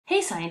Hey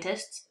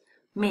scientists!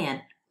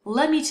 Man,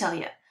 let me tell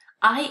you,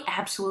 I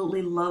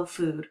absolutely love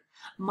food.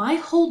 My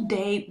whole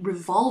day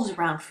revolves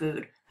around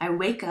food. I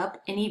wake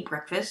up and eat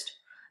breakfast,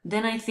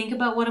 then I think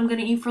about what I'm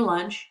going to eat for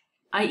lunch,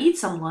 I eat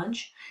some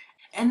lunch,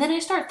 and then I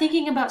start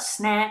thinking about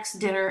snacks,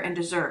 dinner, and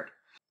dessert.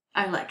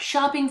 I like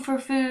shopping for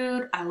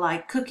food, I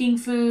like cooking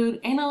food,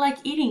 and I like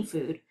eating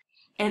food.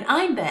 And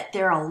I bet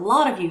there are a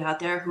lot of you out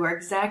there who are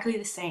exactly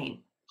the same.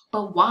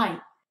 But why?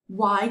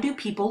 Why do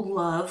people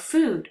love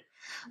food?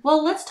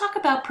 Well, let's talk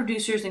about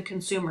producers and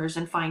consumers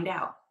and find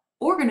out.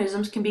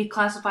 Organisms can be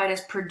classified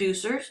as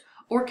producers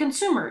or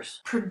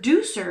consumers.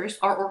 Producers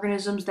are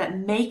organisms that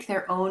make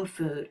their own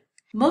food.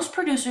 Most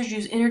producers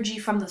use energy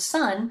from the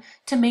sun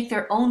to make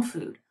their own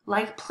food,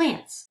 like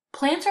plants.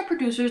 Plants are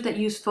producers that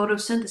use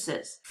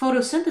photosynthesis.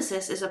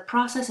 Photosynthesis is a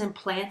process in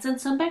plants and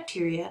some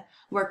bacteria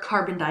where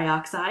carbon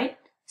dioxide,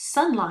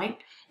 sunlight,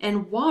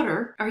 and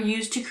water are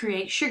used to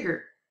create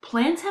sugar.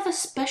 Plants have a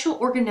special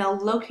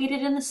organelle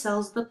located in the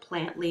cells of the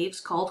plant leaves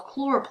called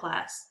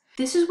chloroplasts.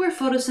 This is where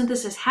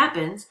photosynthesis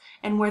happens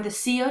and where the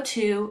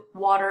CO2,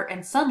 water,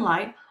 and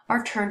sunlight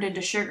are turned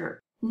into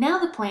sugar. Now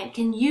the plant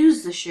can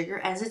use the sugar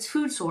as its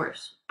food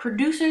source.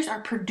 Producers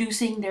are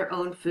producing their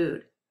own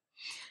food.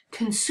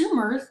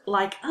 Consumers,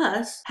 like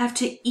us, have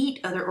to eat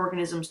other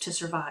organisms to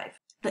survive.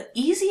 The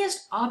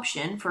easiest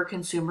option for a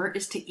consumer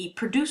is to eat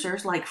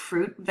producers like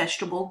fruit,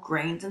 vegetable,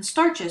 grains, and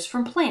starches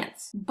from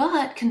plants.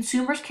 But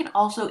consumers can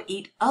also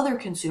eat other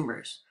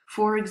consumers.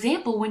 For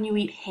example, when you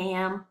eat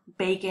ham,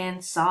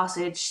 bacon,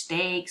 sausage,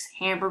 steaks,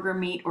 hamburger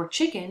meat, or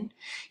chicken,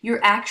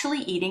 you're actually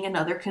eating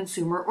another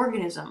consumer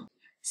organism.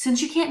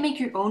 Since you can't make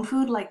your own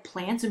food like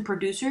plants and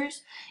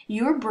producers,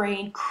 your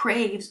brain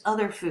craves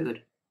other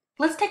food.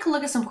 Let's take a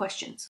look at some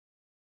questions.